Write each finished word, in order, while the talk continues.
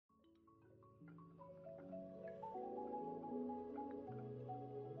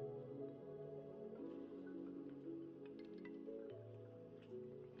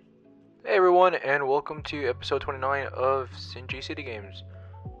Hey everyone, and welcome to episode 29 of Sinji City Games,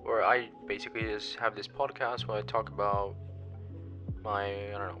 where I basically just have this podcast where I talk about my,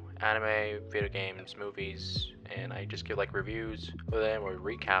 anime, video games, movies, and I just give like reviews of them or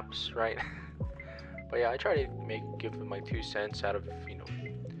recaps, right? But yeah, I try to give my 2 cents out of,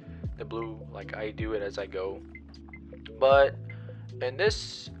 the blue, like I do it as I go. But in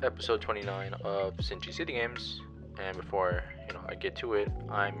this episode 29 of Sinji City Games, and before I get to it,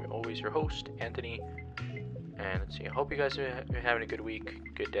 I'm always your host, Anthony. And let's see, I hope you guys are having a good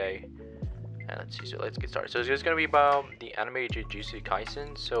week, good day. And let's see, so let's get started. So it's just gonna be about the anime Jujutsu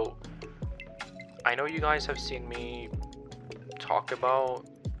Kaisen. So I know you guys have seen me talk about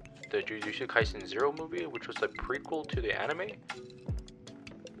the Jujutsu Kaisen Zero movie, which was the prequel to the anime.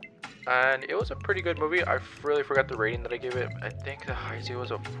 And it was a pretty good movie. I really forgot the rating that I gave it. I think the highest it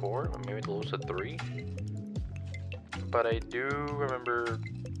was a 4, or maybe the lowest a 3. But I do remember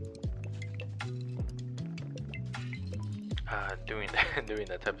doing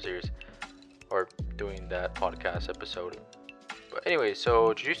that type of series, or doing that podcast episode. But anyway,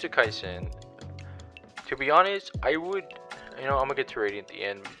 so Jujutsu Kaisen, to be honest, I would, I'm gonna get to rating at the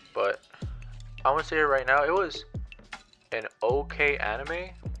end, but I'm gonna say it right now, it was an okay anime.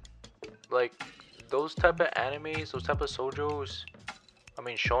 Like, those type of animes, those type of shoujos,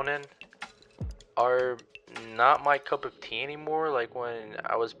 shonen, are not my cup of tea anymore. Like when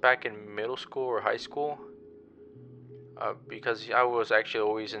I was back in middle school or high school, because I was actually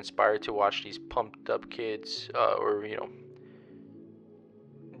always inspired to watch these pumped up kids, or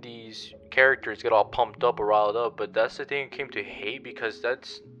these characters get all pumped up or riled up. But that's the thing I came to hate, because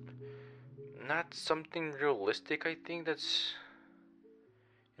that's not something realistic. I think that's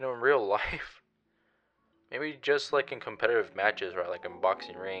in real life. Maybe just like in competitive matches, right? Like in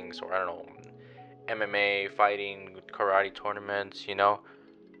boxing rings, or I don't know, MMA fighting, karate tournaments,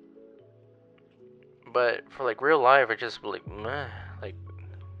 But for like real life, I just like meh, like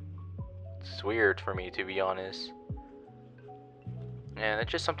it's weird for me, to be honest. And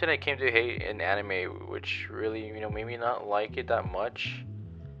it's just something I came to hate in anime, which really made me not like it that much.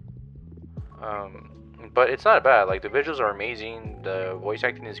 But it's not bad. Like the visuals are amazing, the voice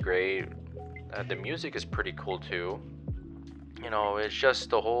acting is great, the music is pretty cool too. It's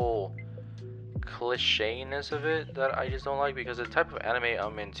just the whole cliche-ness of it that I just don't like, because the type of anime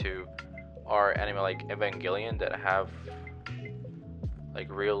I'm into are anime like Evangelion that have like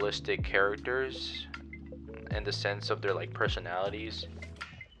realistic characters in the sense of their like personalities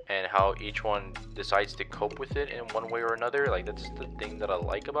and how each one decides to cope with it in one way or another. Like that's the thing that I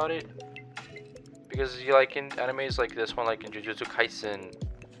like about it, because you like in animes like this one, like in Jujutsu Kaisen,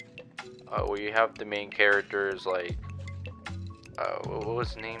 where you have the main characters like what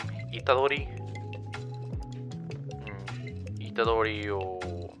was his name, Itadori or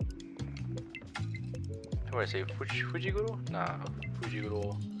what do I say, Fujiguro? Nah,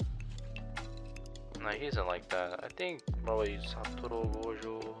 Fujiguro. Nah, he isn't like that. I think probably Satoru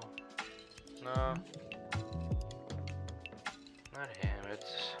Gojo. Nah, not him.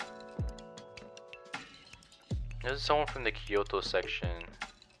 There's someone from the Kyoto section.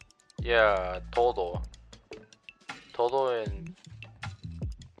 Yeah, Todo and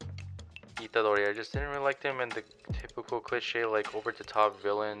Itadori. I just didn't really like them, and the typical cliche like over the top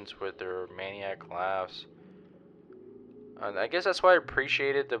villains with their maniac laughs. And I guess that's why I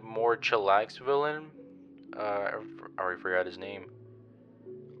appreciated the more chillax villain. I already forgot his name.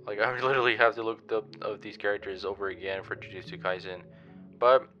 Like I literally have to look up of these characters over again for Jujutsu Kaisen.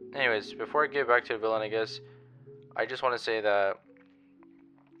 But anyways, before I get back to the villain, I guess I just want to say that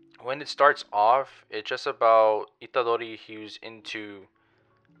when it starts off, it's just about Itadori. Who's into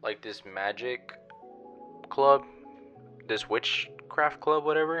like this magic club, this witchcraft club,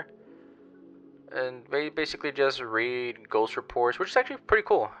 whatever. And they basically just read ghost reports, which is actually pretty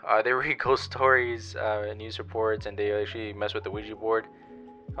cool. They read ghost stories, news reports, and they actually mess with the Ouija board.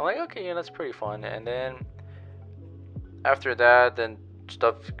 I'm like, okay, yeah, that's pretty fun. And then after that, then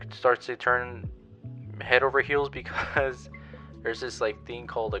stuff starts to turn head over heels, because there's this like thing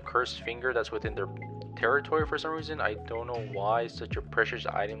called a cursed finger that's within their territory for some reason. I don't know why such a precious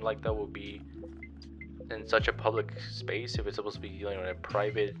item like that would be in such a public space if it's supposed to be in a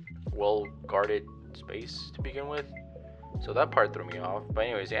private, well guarded space to begin with. So that part threw me off. But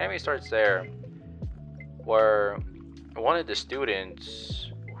anyways, the anime starts there, where one of the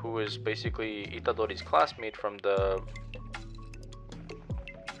students, who is basically Itadori's classmate from the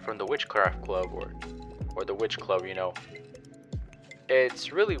witchcraft club, or the witch club,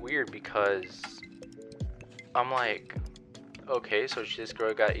 it's really weird, because I'm like, okay, so this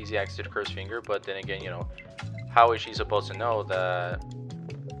girl got easy access to cursed finger, but then again, how is she supposed to know that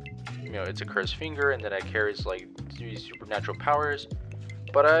it's a cursed finger, and then it carries like these supernatural powers.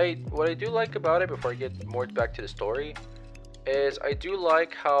 But what I do like about it, before I get more back to the story, is I do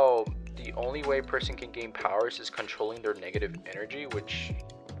like how the only way a person can gain powers is controlling their negative energy, which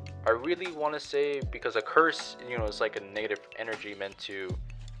I really want to say, because a curse, is like a negative energy meant to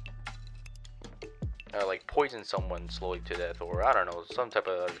like poison someone slowly to death, or I don't know, some type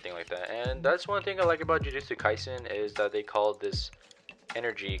of other thing like that. And that's one thing I like about Jujutsu Kaisen, is that they call this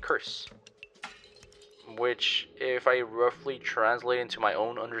energy curse, which if I roughly translate into my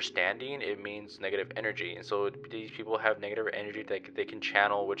own understanding, it means negative energy. And so these people have negative energy that they can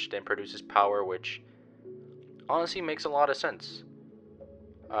channel, which then produces power, which honestly makes a lot of sense.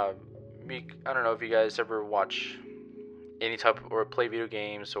 uh, I don't know if you guys ever watch any type or play video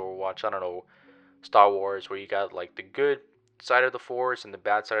games, or watch, I don't know, Star Wars, where you got like the good side of the Force and the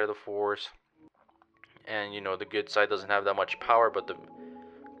bad side of the Force. And the good side doesn't have that much power, but the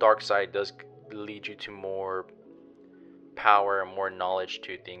dark side does lead you to more power and more knowledge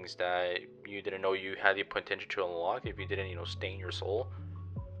to things that you didn't know you had the potential to unlock if you didn't, stain your soul.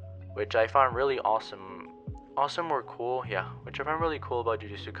 Which I found really awesome or cool, yeah. Which I found really cool about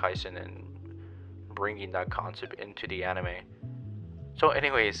Jujutsu Kaisen and bringing that concept into the anime. So,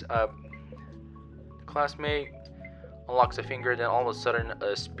 anyways, classmate unlocks a finger, then all of a sudden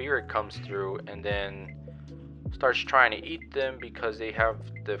a spirit comes through and then starts trying to eat them because they have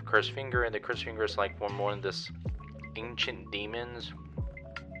the cursed finger, and the cursed finger is like one of this ancient demons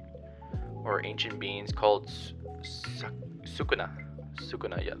or ancient beings called Sukuna.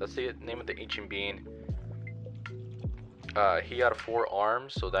 Sukuna, yeah, that's the name of the ancient being. He had 4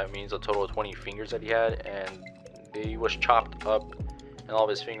 arms, so that means a total of 20 fingers that he had, and he was chopped up, and all of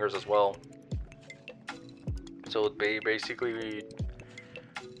his fingers as well. So they basically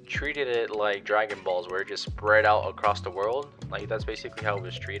treated it like Dragon Balls, where it just spread out across the world. Like, that's basically how it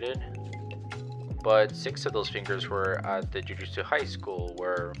was treated. But 6 of those fingers were at the Jujutsu High School,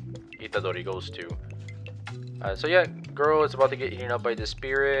 where Itadori goes to. So yeah, girl is about to get eaten up by the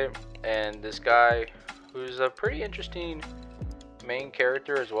spirit, and this guy, who's a pretty interesting main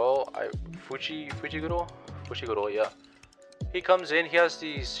character as well, Fushiguro, yeah. He comes in, he has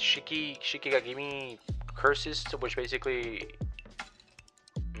these Shikigami curses, which basically,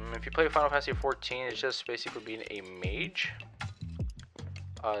 if you play Final Fantasy 14, it's just basically being a mage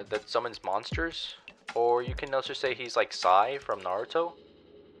that summons monsters. Or you can also say he's like Sai from Naruto.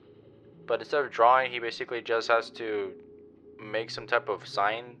 But instead of drawing, he basically just has to make some type of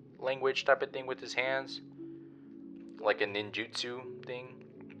sign language type of thing with his hands, like a ninjutsu thing.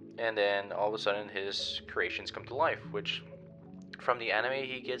 And then all of a sudden his creations come to life, which from the anime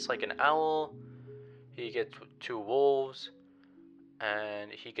he gets like an owl, he gets 2 wolves,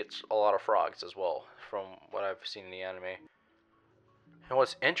 and he gets a lot of frogs as well, from what I've seen in the anime. And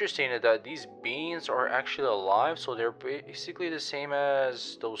what's interesting is that these beings are actually alive, so they're basically the same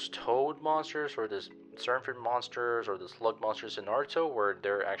as those toad monsters, or the Cernford monsters, or the slug monsters in Naruto, where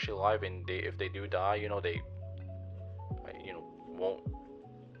they're actually alive, and if they do die, they won't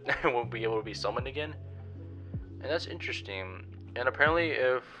won't be able to be summoned again. And that's interesting. And apparently,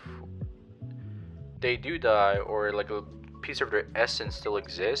 if they do die, or like a piece of their essence still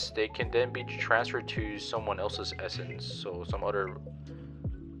exists, they can then be transferred to someone else's essence. So some other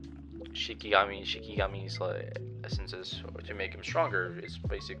Shikigami's like essences, to make him stronger. It's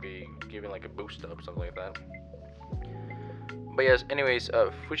basically giving like a boost up, something like that. But yes, anyways,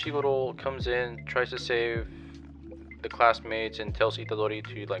 Fushiguro comes in, tries to save the classmates, and tells Itadori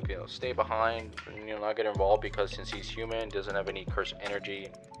to stay behind and not get involved, because since he's human, doesn't have any cursed energy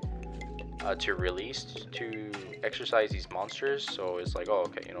to release to exercise these monsters. So it's like, oh,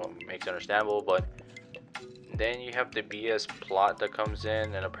 okay, makes it understandable. But then you have the BS plot that comes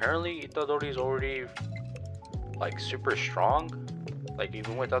in, and apparently Itadori is already like super strong, like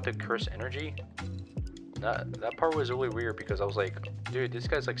even without the cursed energy. That part was really weird, because I was like, dude, this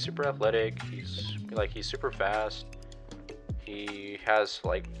guy's like super athletic. He's super fast. He has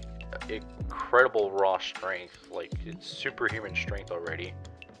like incredible raw strength, like it's superhuman strength already.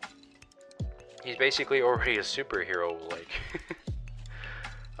 He's basically already a superhero, like.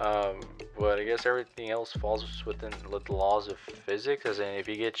 But I guess everything else falls within the laws of physics, as in if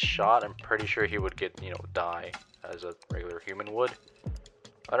he gets shot, I'm pretty sure he would die as a regular human would.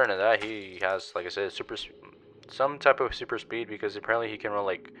 Other than that, he has, like I said, some type of super speed, because apparently he can run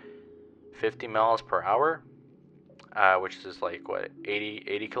like 50 miles per hour, which is like what,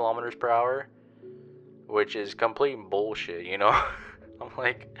 80 kilometers per hour, which is complete bullshit, I'm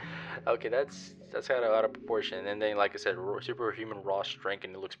like, okay, that's kind of out of proportion. And then, like I said, superhuman raw strength,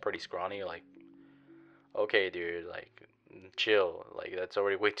 and it looks pretty scrawny. Like, Okay, dude, like, chill. Like, that's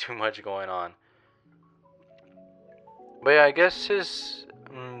already way too much going on. But yeah, I guess his,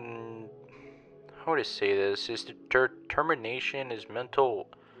 how would I say this? His determination, his mental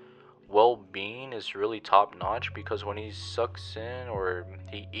well-being is really top notch because when he sucks in or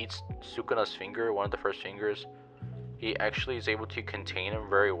he eats Sukuna's finger, one of the first fingers, he actually is able to contain him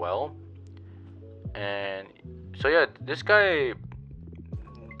very well. And so yeah, this guy,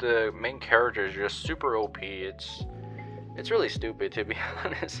 the main character, is just super OP. It's really stupid, to be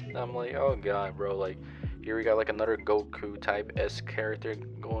honest. I'm like, oh god, bro, like here we got like another Goku type S character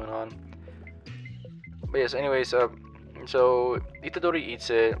going on. But yes, anyways, so Itadori eats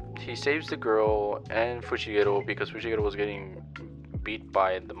it. He saves the girl and Fushiguro because Fushiguro was getting beat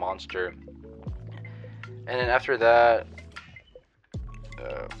by the monster. And then after that,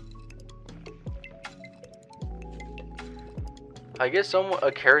 uh, I guess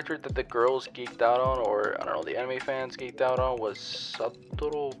a character that the girls geeked out on, or I don't know, the anime fans geeked out on, was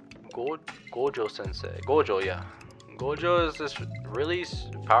Satoru Gojo Sensei. Gojo, yeah. Gojo is this really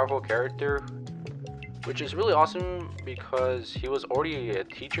powerful character, which is really awesome because he was already a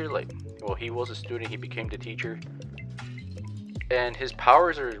teacher. Like, well, he was a student, he became the teacher, and his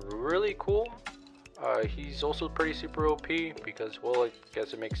powers are really cool. He's also pretty super OP because, well, I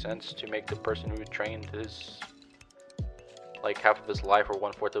guess it makes sense to make the person who trained his like half of his life or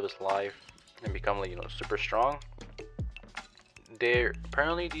 1/4 of his life and become like, you know, super strong. They're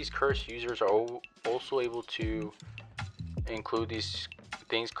apparently these curse users are also able to include these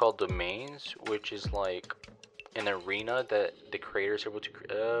things called domains, which is like an arena that the creators are able to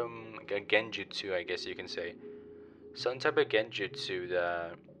a genjutsu, I guess you can say, some type of genjutsu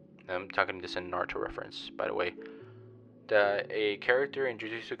that I'm talking this in Naruto reference, by the way, that a character in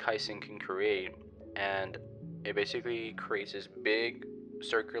Jujutsu Kaisen can create, and it basically creates this big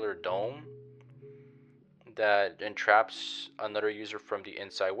circular dome that entraps another user from the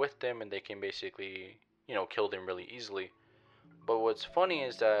inside with them, and they can basically, you know, kill them really easily. But what's funny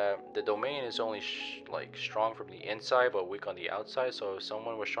is that the domain is only like strong from the inside but weak on the outside. So if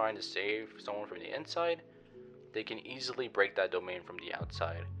someone was trying to save someone from the inside, they can easily break that domain from the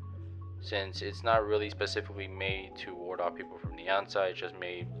outside, since it's not really specifically made to ward off people from the outside, it's just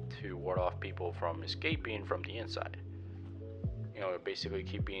made to ward off people from escaping from the inside. You know, basically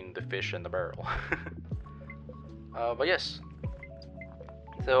keeping the fish in the barrel. But yes,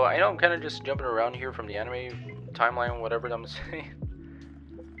 so I know I'm kind of just jumping around here from the anime timeline, whatever I'm saying.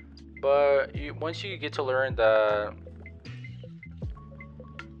 But once you get to learn that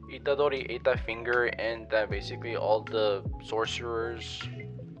Itadori ate that finger and that basically all the sorcerers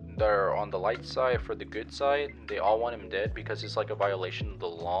that are on the light side for the good side, they all want him dead because it's like a violation of the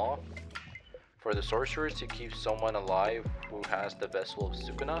law for the sorcerers to keep someone alive who has the vessel of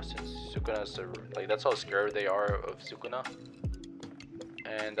Sukuna, since Sukuna's like, that's how scared they are of Sukuna,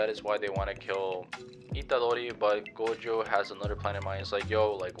 and that is why they want to kill Itadori. But Gojo has another plan in mind. It's like,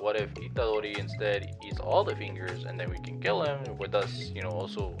 yo, like, what if Itadori instead eats all the fingers and then we can kill him with us, you know,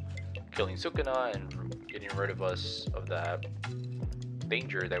 also killing Sukuna and getting rid of us of that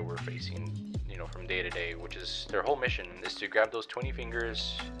danger that we're facing, you know, from day to day, which is their whole mission is to grab those 20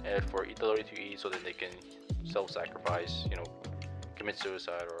 fingers for Itadori to eat so that they can self-sacrifice, you know, commit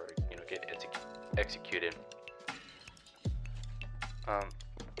suicide, or, you know, get executed.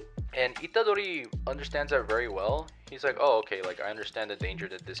 And Itadori understands that very well. He's like, oh, okay, like, I understand the danger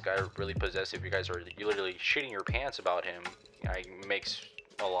that this guy really possessive. You guys are literally shitting your pants about him. It makes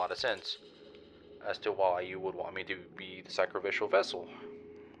a lot of sense as to why you would want me to be the sacrificial vessel.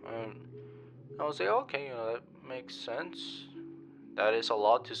 I would say, okay, you know, that makes sense. That is a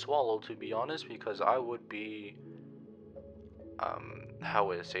lot to swallow, to be honest, because I would be, how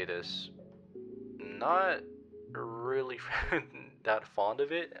would I say this? Not really that fond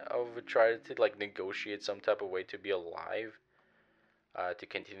of it. I would try to like negotiate some type of way to be alive, to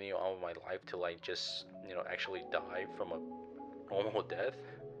continue on with my life till I just, you know, actually die from a normal death.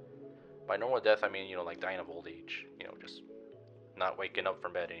 By normal death, I mean, you know, like dying of old age. You know, just not waking up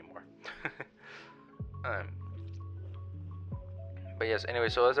from bed anymore. um, but yes, anyway,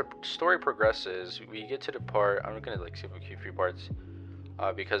 so as the story progresses, we get to the part. I'm gonna like skip a few parts,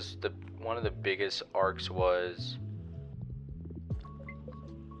 because one of the biggest arcs was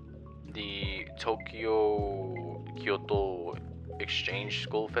the Tokyo Kyoto Exchange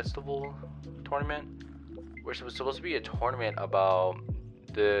School Festival tournament, which was supposed to be a tournament about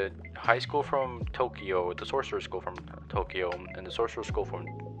the high school from Tokyo, the sorcerer school from Tokyo, and the sorcerer school from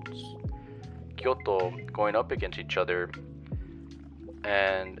Kyoto going up against each other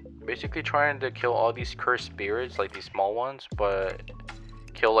and basically trying to kill all these cursed spirits, like these small ones. But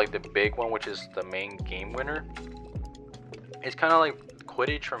kill like the big one, which is the main game winner. It's kind of like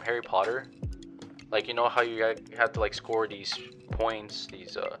Quidditch from Harry Potter. Like, you know how you have to like score these points,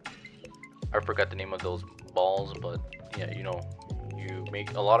 these I forgot the name of those balls, but yeah, you know, you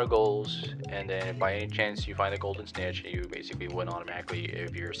make a lot of goals, and then by any chance you find a golden snitch, you basically win automatically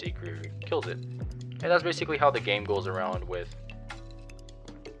if your secret kills it. And that's basically how the game goes around with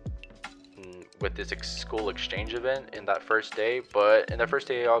this school exchange event in that first day. But in the first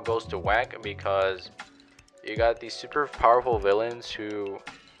day, it all goes to whack because you got these super powerful villains who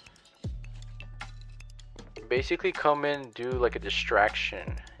basically come in and do like a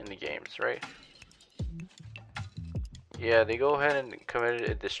distraction in the games, right? Yeah, they go ahead and commit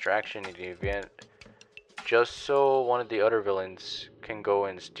a distraction in the event just so one of the other villains can go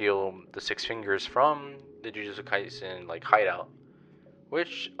and steal the Six Fingers from the Jujutsu Kaisen like hideout.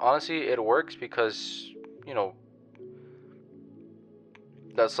 Which honestly it works because, you know,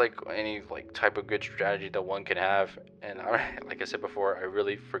 that's like any like type of good strategy that one can have. And like I said before, I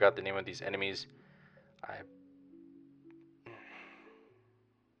really forgot the name of these enemies.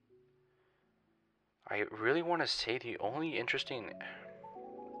 I really want to say the only interesting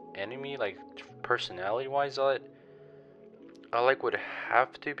enemy, like personality wise, I like would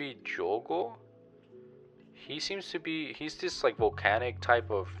have to be Jogo. He's this like volcanic type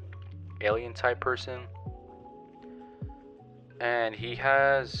of alien type person, and he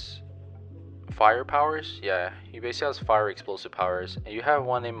has fire powers. Yeah, he basically has fire explosive powers. And you have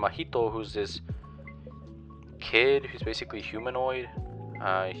one named Mahito, who's this kid who's basically humanoid.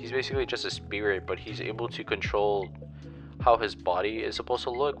 He's basically just a spirit, but he's able to control how his body is supposed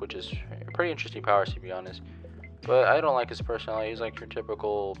to look, which is pretty interesting powers to be honest. But I don't like his personality. He's like your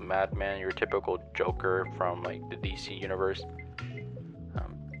typical madman, your typical Joker from like the DC universe.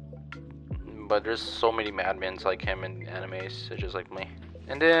 But there's so many madmen like him in animes, such as like me.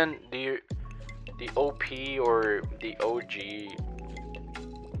 And then the OP or the OG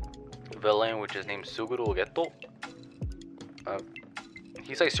villain, which is named Suguru Geto.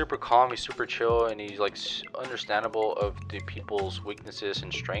 He's like super calm, he's super chill, and he's like understandable of the people's weaknesses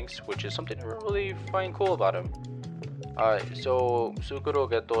and strengths, which is something I really find cool about him. So Suguru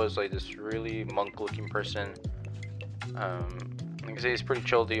Geto is like this really monk-looking person. Like I say, he's pretty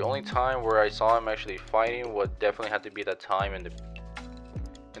chill. The only time where I saw him actually fighting would definitely have to be that time in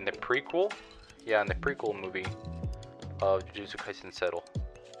the prequel. Yeah, in the prequel movie of Jujutsu Kaisen Settle.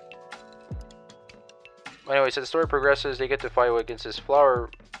 Anyways, as the story progresses, they get to fight against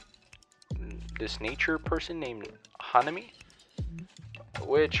this nature person named Hanami,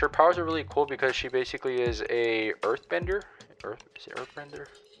 which her powers are really cool because she basically is a earthbender. Is it earthbender?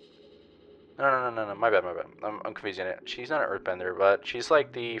 No. My bad. I'm confusing it. She's not an earthbender, but she's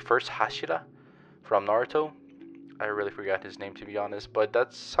like the first Hashira from Naruto. I really forgot his name to be honest, but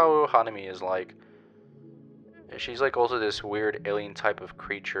that's how Hanami is like. She's like also this weird alien type of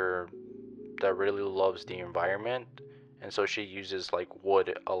creature that really loves the environment, and so she uses like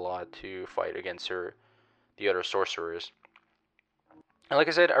wood a lot to fight against the other sorcerers. And like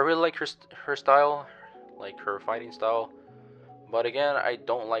I said, I really like her style, like her fighting style. But again, I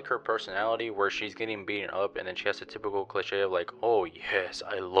don't like her personality where she's getting beaten up and then she has the typical cliche of like, oh yes,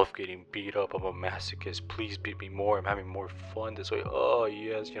 I love getting beat up. I'm a masochist. Please beat me more. I'm having more fun this way. Oh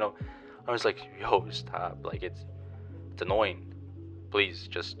yes, you know. I was like, yo, stop. Like it's annoying. Please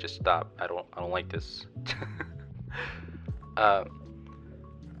just stop. I don't like this.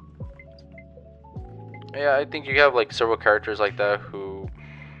 Yeah, I think you have like several characters like that who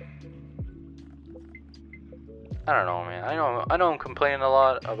I don't know, man. I know I'm complaining a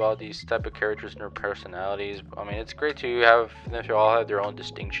lot about these type of characters and their personalities. I mean, it's great to have them to all have their own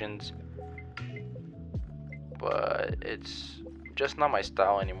distinctions, but it's just not my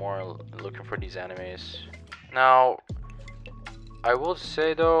style anymore. Looking for these animes. Now, I will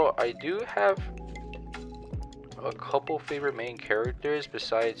say though, I do have a couple favorite main characters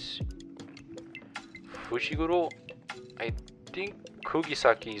besides Fushiguro. I think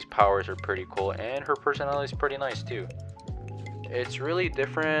Kugisaki's powers are pretty cool, and her personality is pretty nice too. It's really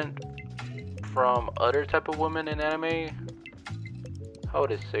different from other type of women in anime. How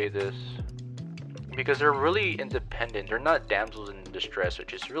would I say this? Because they're really independent. They're not damsels in distress,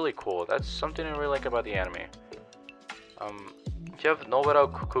 which is really cool. That's something I really like about the anime. You have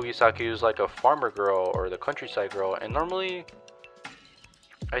Nobara Kugisaki, who's like a farmer girl or the countryside girl, and normally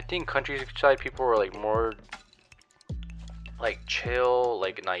I think countryside people are like more like chill,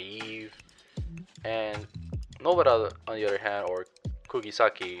 like naive, and Nobara on the other hand, or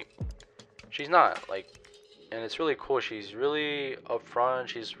Kugisaki, she's not like, and it's really cool. She's really upfront.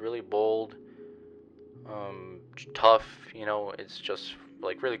 She's really bold, tough. You know, it's just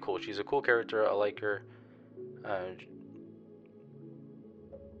like really cool. She's a cool character. I like her. Uh,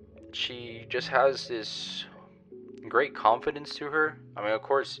 she just has this great confidence to her. I mean, of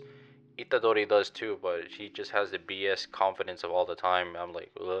course, Itadori does too, but she just has the BS confidence of all the time. I'm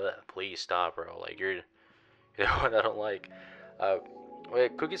like, please stop, bro. Like, you're the one I don't like. Uh,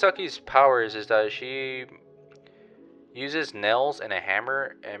 what Kugisaki's powers is that she uses nails and a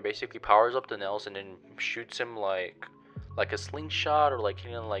hammer and basically powers up the nails and then shoots him like a slingshot, or like,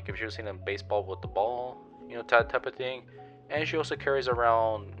 you know, like if she was hitting a baseball with the ball, you know, type of thing. And she also carries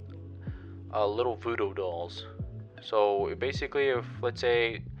around little voodoo dolls. So basically, if let's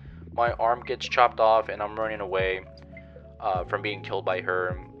say my arm gets chopped off and I'm running away from being killed by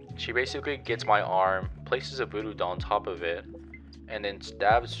her, she basically gets my arm, places a voodoo doll on top of it, and then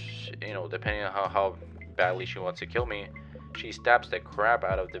stabs, you know, depending on how badly she wants to kill me, she stabs the crap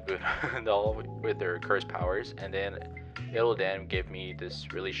out of the voodoo doll with her curse powers, and then it'll then give me this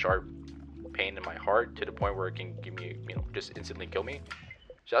really sharp pain in my heart to the point where it can give me, you know, just instantly kill me.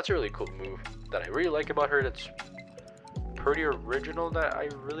 So that's a really cool move that I really like about her. That's pretty original, that I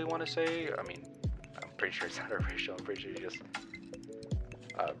really want to say. I mean, I'm pretty sure it's not original. I'm pretty sure it's just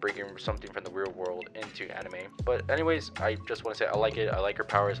bringing something from the real world into anime. But anyways, I just want to say I like it. I like her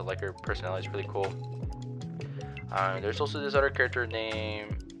powers. I like her personality. It's really cool. There's also this other character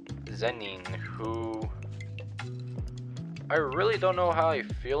named Zenin, who I really don't know how I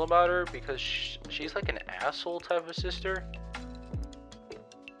feel about her, because she's like an asshole type of sister,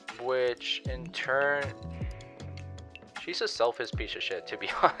 which in turn, she's a selfish piece of shit, to be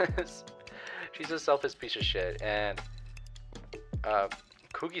honest. She's a selfish piece of shit, and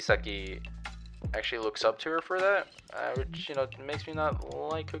Kugisaki actually looks up to her for that, which, you know, makes me not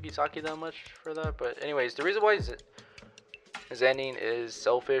like Kugisaki that much for that. But anyways, the reason why Zenin is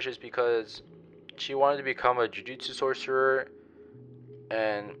selfish is because she wanted to become a Jujutsu sorcerer,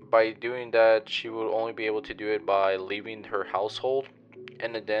 and by doing that, she would only be able to do it by leaving her household,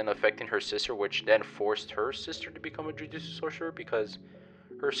 and then affecting her sister, which then forced her sister to become a Jujutsu sorcerer, because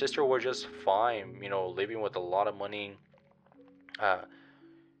her sister was just fine, you know, living with a lot of money,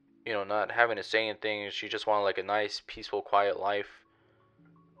 you know, not having to say anything. She just wanted like a nice, peaceful, quiet life.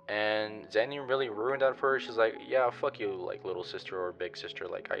 And Zenin really ruined that for her. She's like, yeah, fuck you, like little sister or big sister.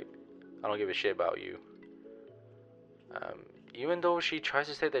 Like, I don't give a shit about you. Even though she tries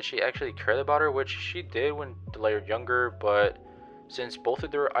to say that she actually cared about her, which she did when they were younger, but since both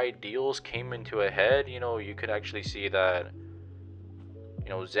of their ideals came into a head, you know, you could actually see that, you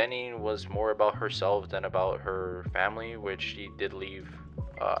know, Zenin was more about herself than about her family, which she did leave.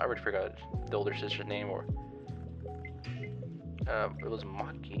 I already forgot the older sister's name, or it was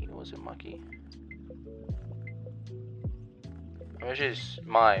Maki. Was it Maki? Which is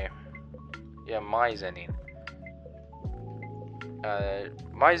Mai. Yeah, Mai Zenin.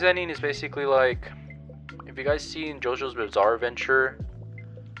 Mai Zenin is basically like, if you guys seen JoJo's Bizarre Adventure,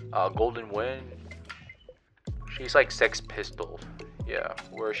 Golden Wind, she's like Sex Pistol. Yeah,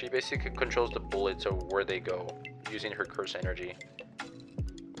 where she basically controls the bullets of where they go using her curse energy.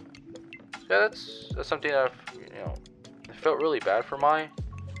 So yeah, that's something I've, you know, I felt really bad for Mai.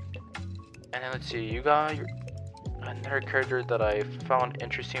 And then let's see, you got another character that I found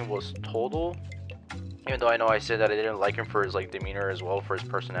interesting was Total. Even though I know I said that I didn't like him for his like demeanor as well, for his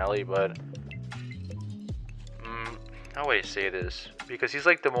personality, but how would I say this? Because he's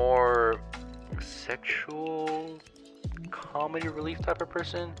like the more sexual comedy relief type of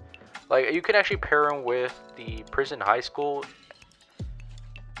person. Like, you can actually pair him with the prison high school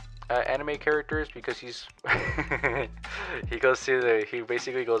anime characters, because he's he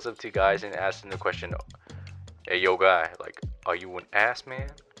basically goes up to guys and asks them the question, hey yo guy, like, are you an ass man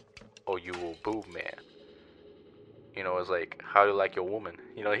or you a boob man? You know, it's like, how do you like your woman?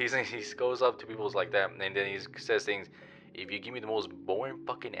 You know, he goes up to people like that, and then he says things, if you give me the most boring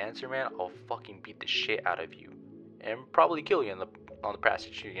fucking answer, man, I'll fucking beat the shit out of you and probably kill you on the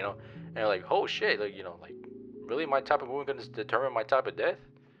passage, you know. And you're like, oh shit, like, you know, like, really, my type of woman gonna determine my type of death?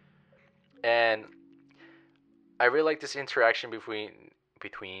 And I really like this interaction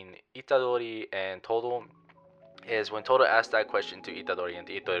between Itadori and Todo, is when Todo asked that question to Itadori, and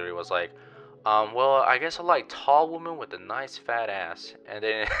Itadori was like, well, I guess I like tall women with a nice fat ass. And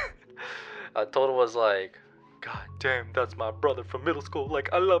then Todo was like, God damn, that's my brother from middle school. Like,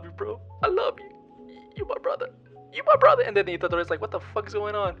 I love you, bro. I love you. You my brother. You my brother. And then Itadori's like, what the fuck is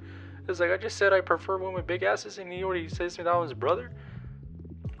going on? It's like, I just said I prefer women with big asses, and he already says to me that I was his brother.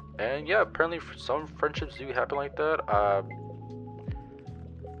 And yeah, apparently some friendships do happen like that.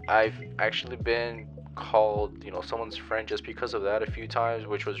 I've actually been called, you know, someone's friend just because of that a few times,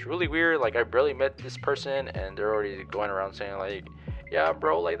 which was really weird. Like, I barely met this person, and they're already going around saying like, Yeah,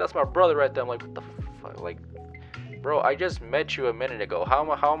 bro, like that's my brother right there. I'm like, what the fuck? Like, bro, I just met you a minute ago. How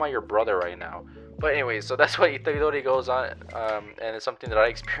am I your brother right now? But anyway, so that's what Itadori goes on, and it's something that I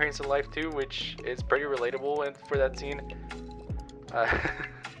experienced in life too, which is pretty relatable. And for that scene, uh,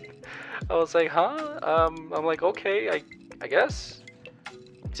 I was like, huh? I'm like, okay, I guess.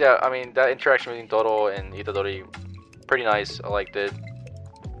 So, yeah, I mean that interaction between Toro and Itadori, pretty nice. I liked it.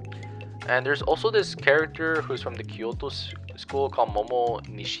 And there's also this character who's from the Kyoto school called Momo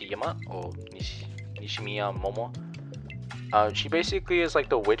Nishiyama, or Nishimiya Momo. She basically is like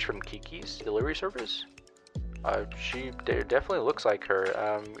the witch from Kiki's delivery service. She definitely looks like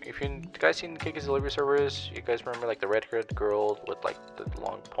her. If you guys seen Kiki's delivery service, you guys remember like the red-haired girl with like the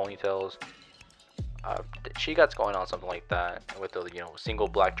long ponytails. She got going on something like that with the single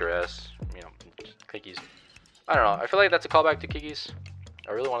black dress. Kiki's. I don't know. I feel like that's a callback to Kiki's.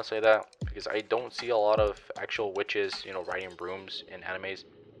 I really want to say that because I don't see a lot of actual witches, riding brooms in animes.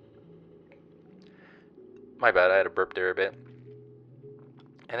 My bad, I had to burp there a bit.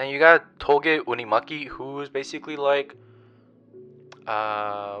 And then you got Toge Unimaki, who's basically like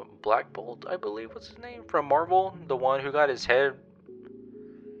Black Bolt, I believe what's his name, from Marvel, the one who got his head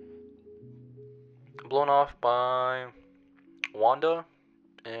blown off by Wanda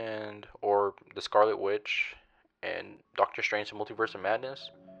or the Scarlet Witch and Doctor Strange: The Multiverse of Madness.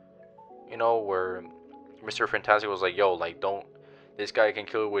 Where Mr. Fantastic was like, yo, like, don't, this guy can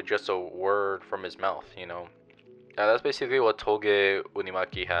kill it with just a word from his mouth, Yeah, that's basically what Toge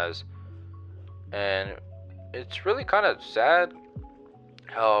Unimaki has. And it's really kind of sad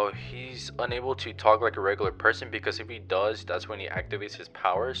how he's unable to talk like a regular person, because if he does, that's when he activates his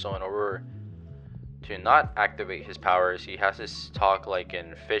powers. So in order to not activate his powers, he has to talk like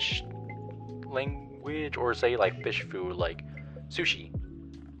in fish language, or say like fish food, like sushi,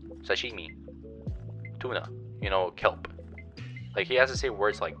 sashimi, tuna, kelp. Like he has to say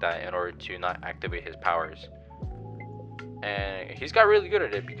words like that in order to not activate his powers. And he's got really good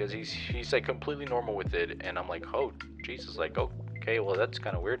at it because he's like completely normal with it, and I'm like, oh Jesus, like, okay, well that's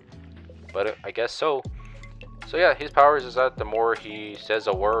kind of weird, but I guess so. So yeah, his powers is that the more he says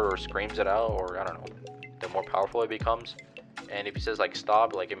a word or screams it out, or I don't know, the more powerful it becomes. And if he says like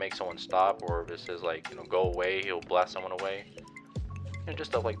stop, like it makes someone stop, or if it says like go away, he'll blast someone away, and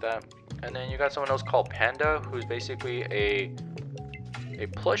just stuff like that. And then you got someone else called Panda, who's basically a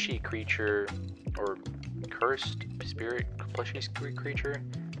plushy creature, or cursed spirit plushy creature,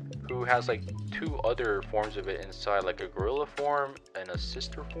 who has like two other forms of it inside, like a gorilla form and a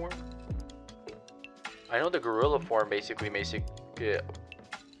sister form. I know the gorilla form basically makes it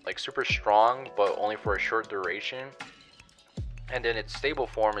like super strong, but only for a short duration. And then its stable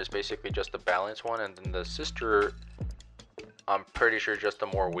form is basically just the balanced one, and then the sister, I'm pretty sure just a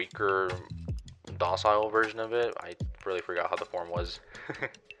more weaker, docile version of it. I really forgot how the form was.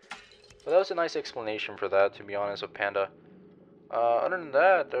 But that was a nice explanation for that, to be honest, with Panda. Other than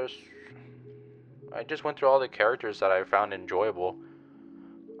that, I just went through all the characters that I found enjoyable.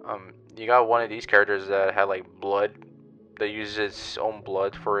 You got one of these characters that had like blood, that uses its own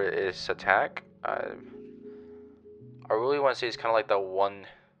blood for its attack. I really want to say it's kind of like that one,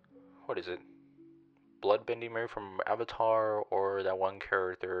 what is it? Bloodbending maybe from Avatar, or that one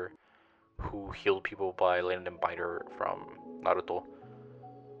character who healed people by letting them bite her from Naruto.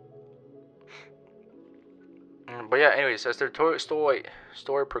 But yeah, anyways, as their story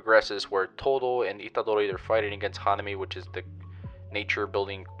progresses, where Todo and Itadori, they're fighting against Hanami, which is the nature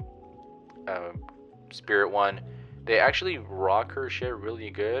building spirit one. They actually rock her shit really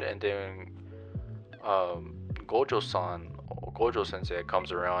good, and then Gojo Sensei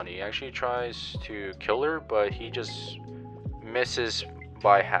comes around. He actually tries to kill her, but he just misses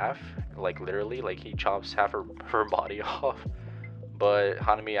by half, like literally, like he chops half her body off. But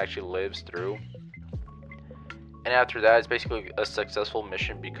Hanami actually lives through. And after that, it's basically a successful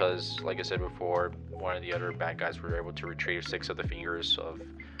mission because, like I said before, one of the other bad guys were able to retrieve 6 of the fingers of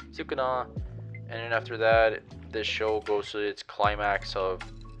Sukuna. And then after that, this show goes to its climax of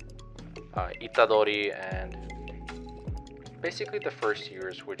Itadori and basically the first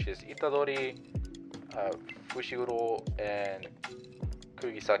years, which is Itadori, Fushiguro, and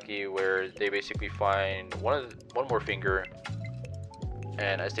Kugisaki, where they basically find one more finger.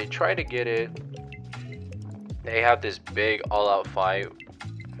 And as they try to get it, they have this big all-out fight.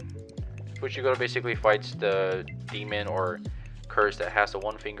 Fushiguro basically fights the demon or curse that has the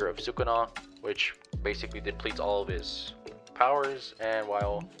one finger of Sukuna, which basically depletes all of his powers. And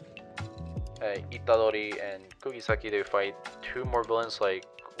while Itadori and Kugisaki, they fight 2 more villains, like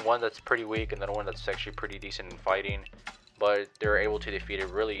one that's pretty weak and then one that's actually pretty decent in fighting, but they're able to defeat it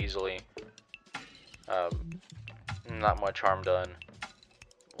really easily. Not much harm done.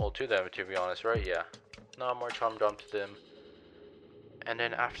 well, to them, to be honest, right? Yeah, not more charm done to them. And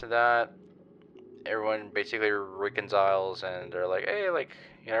then after that, everyone basically reconciles, and they're like, hey, like,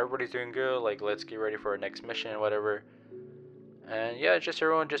 you know, everybody's doing good, like, let's get ready for our next mission, whatever. And yeah, just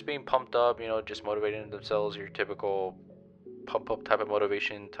everyone just being pumped up, you know, just motivating themselves, your typical pump up type of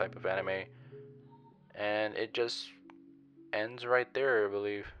motivation type of anime. And it just ends right there, I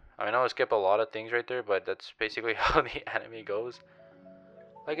believe. I mean, I skip a lot of things right there, but that's basically how the anime goes.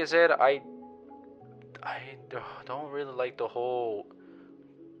 Like I said, I don't really like the whole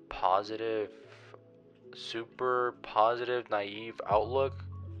positive, super positive, naive outlook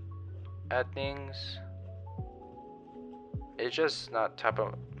at things. It's just not type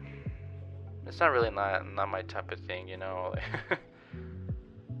of. It's not really not my type of thing, you know.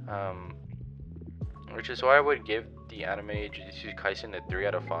 um, which is why I would give the anime Jujutsu Kaisen a 3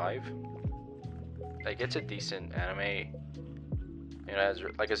 out of 5. Like, it's a decent anime. You know, as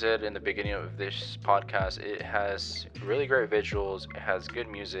like I said in the beginning of this podcast, it has really great visuals. It has good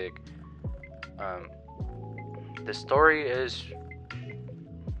music. The story is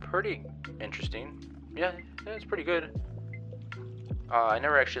pretty interesting. Yeah, it's pretty good. I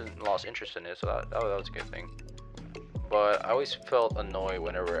never actually lost interest in it, so that was a good thing. But I always felt annoyed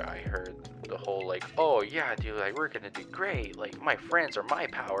whenever I heard the whole like, oh yeah, dude, like we're gonna do great. Like my friends are my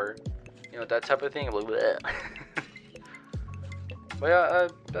power. You know, that type of thing. But yeah,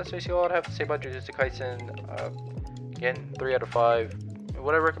 that's basically all I have to say about Jujutsu Kaisen. Again, 3 out of 5.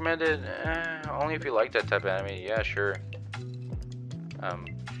 Would I recommend it? Only if you like that type of anime. Yeah, sure.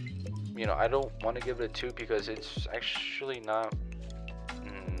 You know, I don't want to give it a 2 because it's actually not.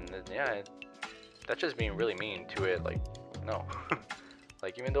 Yeah, that's just being really mean to it. Like, no.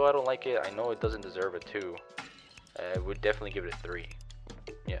 Like, even though I don't like it, I know it doesn't deserve a 2. I would definitely give it a 3.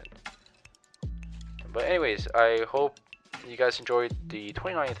 Yeah. But anyways, I hope you guys enjoyed the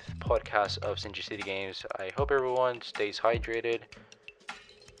 29th podcast of Senji City Games. I hope everyone stays hydrated.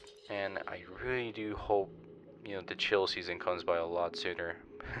 And I really do hope, you know, the chill season comes by a lot sooner.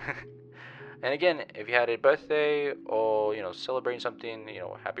 And again, if you had a birthday or, you know, celebrating something, you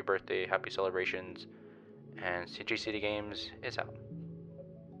know, happy birthday, happy celebrations. And CG City Games is out.